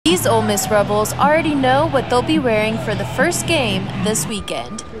These Ole Miss Rebels already know what they'll be wearing for the first game this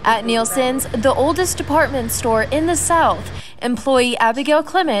weekend. At Nielsen's, the oldest department store in the South, employee Abigail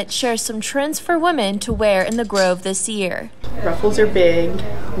Clement shares some trends for women to wear in the Grove this year. Ruffles are big,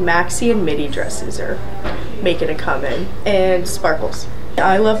 maxi and midi dresses are making a come in, and sparkles.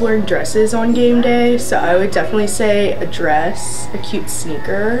 I love wearing dresses on game day, so I would definitely say a dress, a cute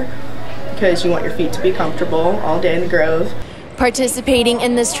sneaker, because you want your feet to be comfortable all day in the Grove. Participating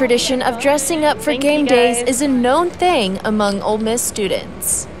in this tradition of dressing up for game days is a known thing among Ole Miss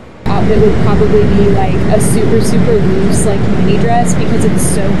students. Outfit would probably be like a super loose like mini dress because it's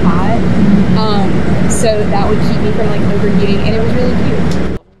so hot. So that would keep me from like overheating, and it was really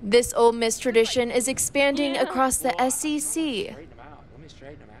cute. This Ole Miss tradition is expanding across the SEC.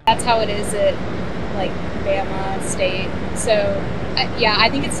 That's how it is at like Bama State. So yeah,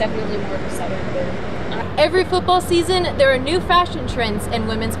 I think it's definitely more of a southern thing. Every football season, there are new fashion trends in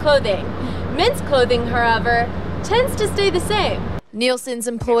women's clothing. Men's clothing, however, tends to stay the same. Nielsen's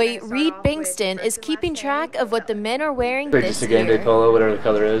employee Reed Bankston is keeping track of what the men are wearing this year. Just a game day polo, whatever the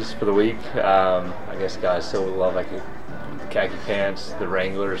color is for the week. I guess guys still love like the khaki pants, the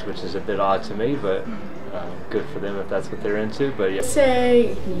Wranglers, which is a bit odd to me, but good for them if that's what they're into. But yeah. I'd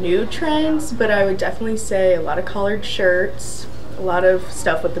say new trends, but I would definitely say a lot of collared shirts, a lot of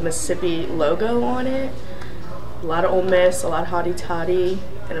stuff with the Mississippi logo on it, a lot of Ole Miss, a lot of Hottie Toddy,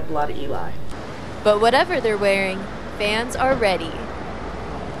 and a lot of Eli. But whatever they're wearing, fans are ready.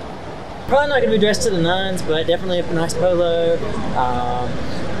 Probably not going to be dressed to the nines, but definitely a nice polo,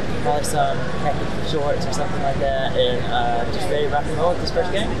 probably some khaki shorts or something like that, and just ready to rock and roll at this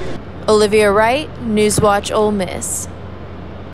first game. Olivia Wright, Newswatch Ole Miss.